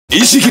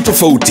Ishi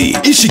kitofauti,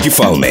 ishi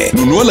kifalme.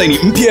 Nunua laini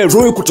mpya ya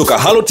Royal kutoka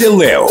Halotel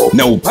leo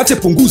na upate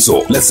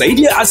punguzo la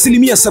zaidi ya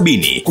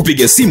 70%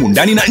 kupiga simu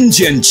ndani na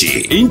nje ya nchi.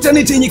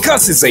 Internet yenye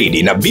kasi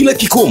zaidi na bila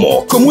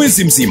kikomo kwa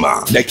mwezi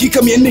mzima. Dakika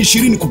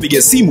 420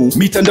 kupiga simu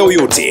mitandao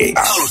yote.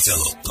 Halotel,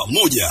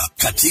 pamoja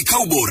katika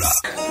ubora.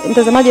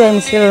 Mtazamaji wa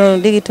MCL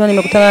Digital,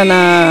 nimekutana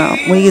na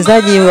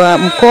mwigizaji wa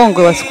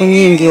mkongwe wa siku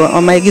nyingi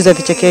wa maigizo ya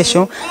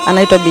vichekesho,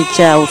 anaitwa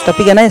Chau.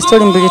 Tutapiga naye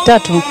story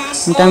 2-3,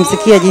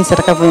 mtamsikia jinsi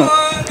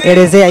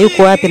atakavyoelezea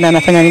yuko wapi na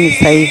anafanya nini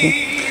sasa hivi.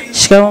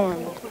 Shikamoo.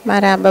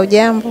 Marahaba,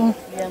 ujambo?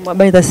 Jambo,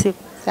 habari za siku?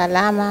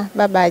 Salama,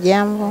 baba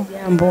jambo.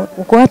 Jambo.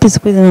 Uko wapi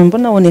siku hizi,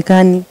 mbona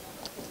huonekani?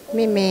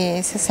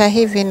 Mimi sasa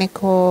hivi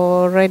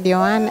niko Radio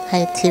 1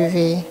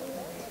 ITV.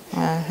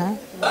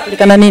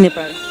 Kulikana nini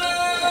pale?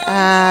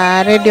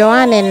 Radio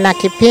 1 na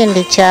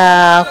kipindi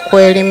cha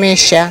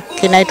kuelimisha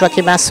kinaitwa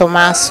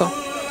Kimasomaso.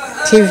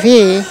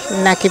 TV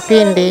na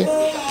kipindi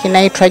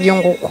kinaitwa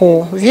Jungu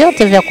Kuu.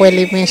 Vyote vya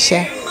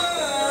kuelimisha.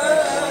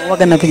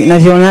 Waga na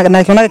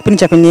kiona kipindi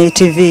cha kwenye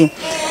TV.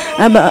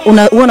 Aba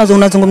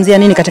unazungumzia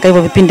nini katika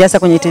hivyo vipindi hasa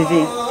kwenye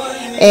TV?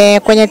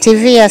 Kwenye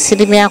TV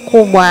asilimia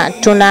kubwa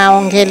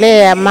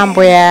tunaongelea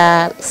mambo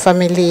ya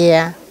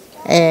familia.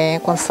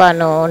 Kwa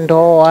mfano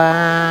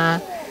ndoa,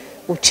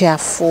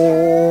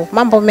 uchafu,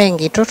 mambo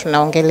mengi tu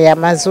tunaongelea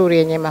mazuri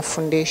yenye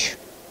mafundisho.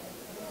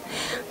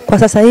 Kwa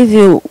sasa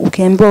hivi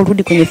ukiambiwa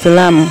urudi kwenye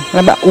filamu,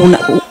 labda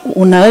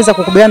unaweza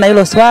kukubaliana na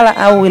hilo swala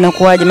au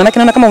inakuwaje? Maana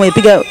naona kama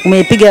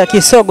umeipiga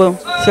kisogo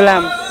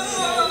filamu.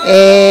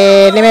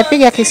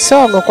 Nimepiga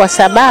kisogo kwa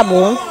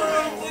sababu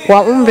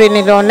kwa umri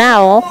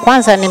nilionao,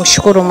 kwanza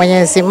nimshukuru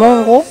Mwenyezi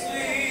Mungu.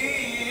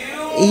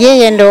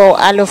 Yeye ndo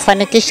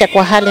alofanikisha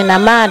kwa hali na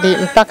mali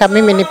mpaka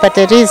mimi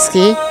nipate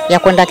riziki ya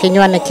kwenda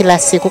kinywani kila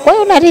siku. Kwa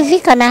hiyo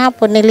naridhika na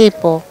hapo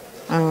nilipo.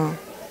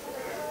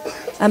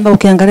 Amba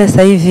ukiangalia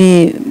sasa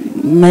hivi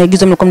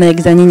maigizo mlikuwa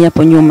mnaigiza nyinyi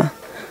hapo nyuma,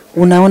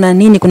 unaona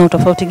nini, kuna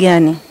utofauti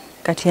gani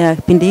kati ya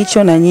kipindi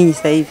hicho na nyinyi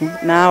sasa hivi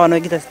na hao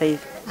wanaoigiza sasa hivi?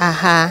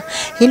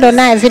 Hilo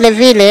naye vile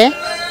vile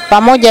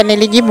pamoja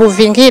nilijibu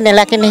vingine,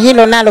 lakini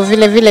hilo nalo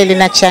vile vile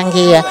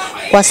linachangia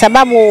kwa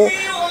sababu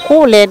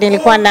kule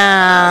nilikuwa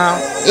na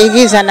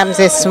igiza na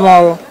Mzee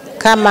Small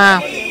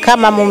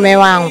kama mume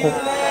wangu.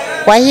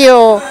 Kwa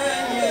hiyo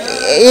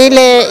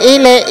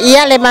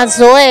yale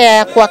mazoea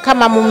ya kuwa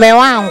kama mume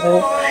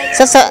wangu,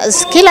 sasa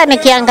kila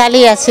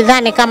nikiangalia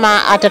sidhani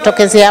kama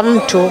atatokezea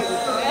mtu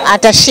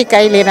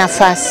atashika ile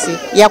nafasi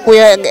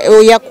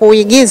ya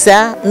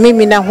kuigiza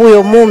mimi na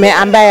huyo mume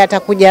ambaye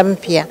atakuja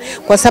mpya,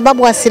 kwa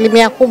sababu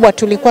asilimia kubwa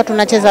tulikuwa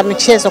tunacheza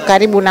michezo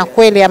karibu na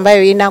kweli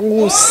ambayo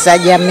inagusa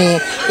jamii,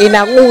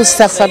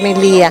 inagusa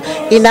familia,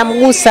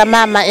 inamgusa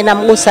mama,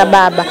 inamgusa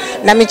baba.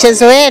 Na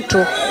michezo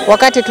yetu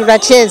wakati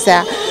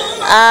tunacheza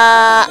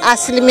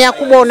asilimia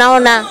kubwa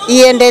unaona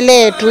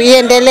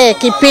iendelee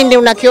kipindi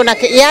unakiona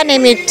yani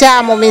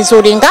mitamu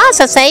mizuri. Ingawa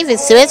sasa hivi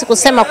siwezi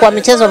kusema kwa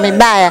michezo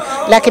mibaya,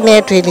 lakini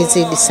yetu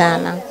ilizidi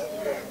sana.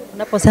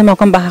 Unaposema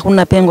kwamba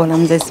hakuna pengo la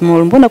Mzee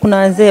Small, mbona kuna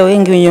wazee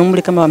wengi wenye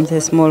umri kama wa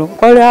Mzee Small?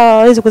 Kwa hiyo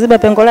hawawezi kuziba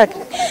pengo lake?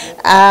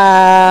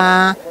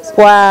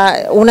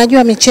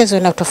 Unajua michezo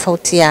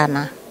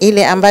inatofautiana.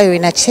 Ile ambayo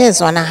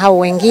inachezwa na hao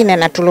wengine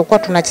na tulikuwa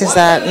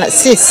tunacheza na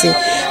sisi,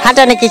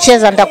 hata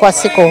nikicheza nitakuwa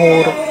siko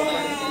huru.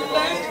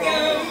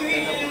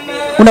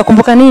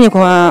 Unakumbuka nini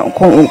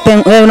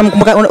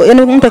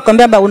mtu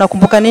akikwambia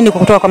unakumbuka nini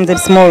kutoka kwa Mzee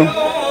Small?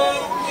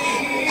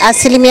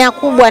 Asilimia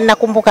kubwa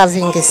nakumbuka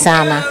vingi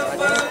sana.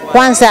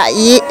 Kwanza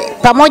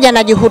pamoja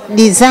na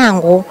juhudi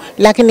zangu,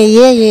 lakini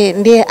yeye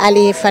ndiye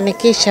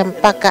alifanikisha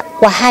mpaka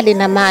kwa hali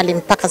na mali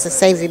mpaka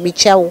sasa hivi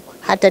Chau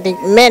hata ni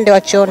mende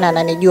wachoona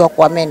ananijua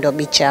kwa mendo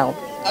Chau.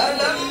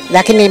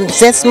 Lakini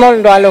Mzee Small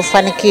ndo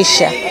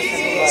alofanikisha.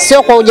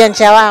 Sio kwa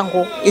ujanja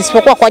wangu,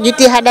 isipokuwa kwa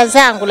jitihada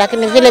zangu,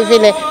 lakini vile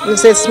vile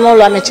Mzee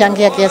Small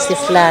amechangia kiasi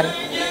fulani.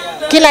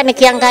 Kila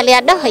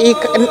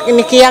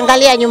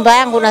nikiangalia nyumba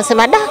yangu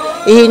nasema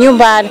hii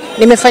nyumba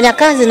nimefanya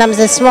kazi na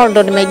Mzee Small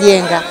ndo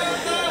nimejenga.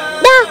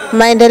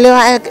 Maendeleo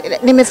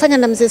nimefanya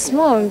na Mzee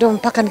Small ndo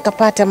mpaka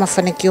nikapata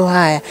mafanikio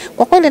haya.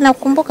 Kwa kweli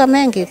nakumbuka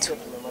mengi tu.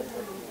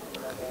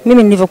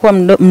 Mimi nilivyokuwa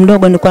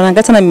mdogo nilikuwa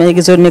naangalia sana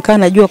maigizo, nikawa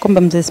najua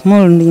kwamba Mzee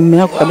Small ni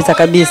mume wako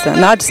kabisa.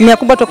 Na watu simia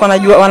kubwa tu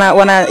wanajua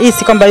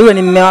wanahisi kwamba yule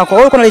ni mume wako.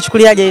 Wewe uko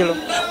unalichukuliaje hilo?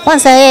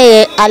 Kwanza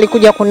yeye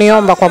alikuja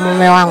kuniomba kwa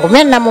mume wangu.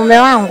 Mimi na mume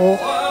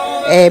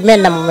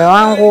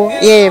wangu,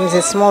 yeye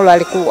Mzee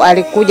Small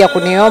alikuja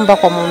kuniomba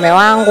kwa mume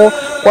wangu.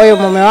 Kwa hiyo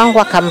mume wangu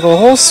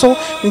akamruhusu,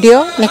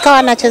 ndio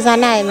nikawa nacheza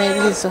naye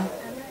maigizo.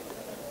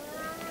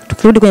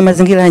 Tukirudi kwenye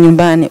mazingira ya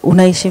nyumbani,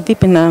 unaishi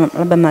vipi na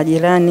labda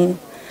majirani?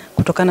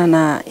 Kutokana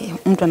na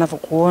mtu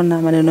anavyokuona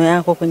maneno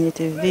yako kwenye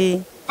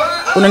TV,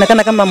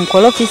 unaonekana kama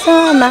mkorofi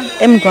sana.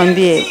 Hem,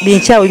 tuambie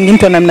Chau ni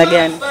mtu wa namna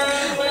gani?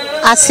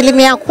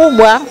 Asilimia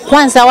kubwa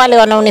kwanza wale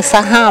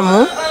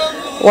wanaonifahamu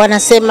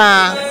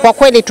wanasema kwa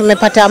kweli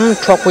tumepata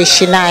mtu wa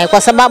kuishi naye,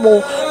 kwa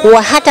sababu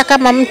kuwa hata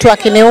kama mtu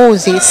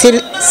akiniuzi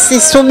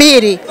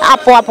sisubiri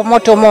hapo hapo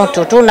moto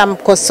moto tu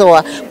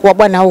namkosoa kwa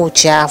bwana huu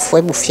uchafu,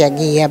 hebu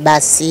fyagia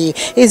basi.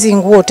 Hizi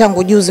nguo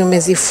tangu juzi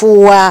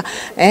umezifua,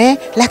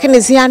 lakini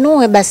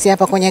zianue basi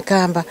hapa kwenye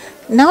kamba.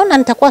 Naona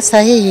nitakuwa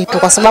sahihi tu,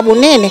 kwa sababu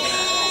nini?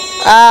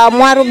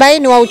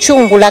 Mwarobaini wa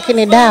uchungu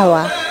lakini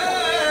dawa.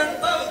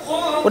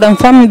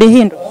 Unamfahamu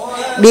Bihindu?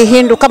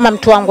 Bihindu kama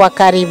mtu wangu wa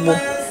karibu.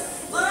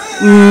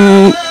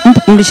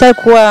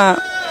 Mlishakuwa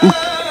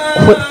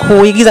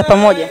kuigiza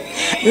pamoja?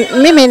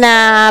 Mimi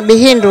na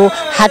Bihindu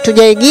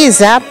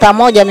hatujaigiza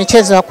pamoja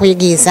michezo ya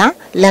kuigiza,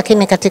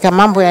 lakini katika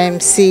mambo ya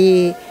MC,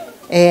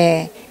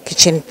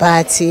 kitchen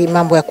party,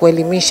 mambo ya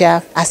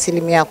kuelimisha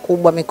asilimia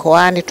kubwa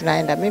mikoani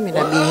tunaenda mimi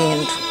na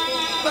Bihindu.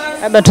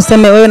 Labda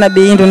tuseme wewe na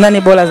Bihindu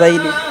nani bora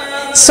zaidi?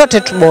 Sote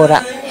tu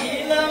bora.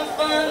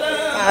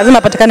 Lazima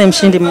apatikane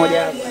mshindi mmoja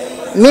hapo.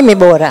 Mimi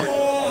bora.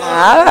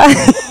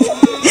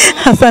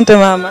 Asante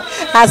mama.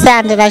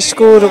 Asante,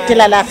 nashukuru,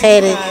 kila la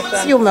kheri.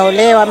 Si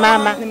umeolewa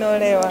mama?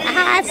 Nimeolewa.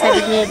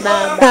 Salimie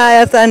baba.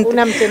 Haya, asante.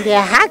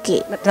 Unamtendea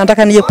haki?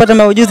 Nataka nije kupata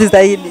maujuzi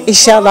zaidi.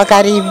 Inshallah,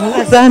 karibu.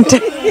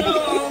 Asante.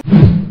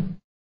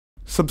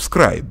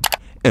 Subscribe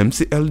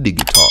MCL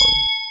Digital.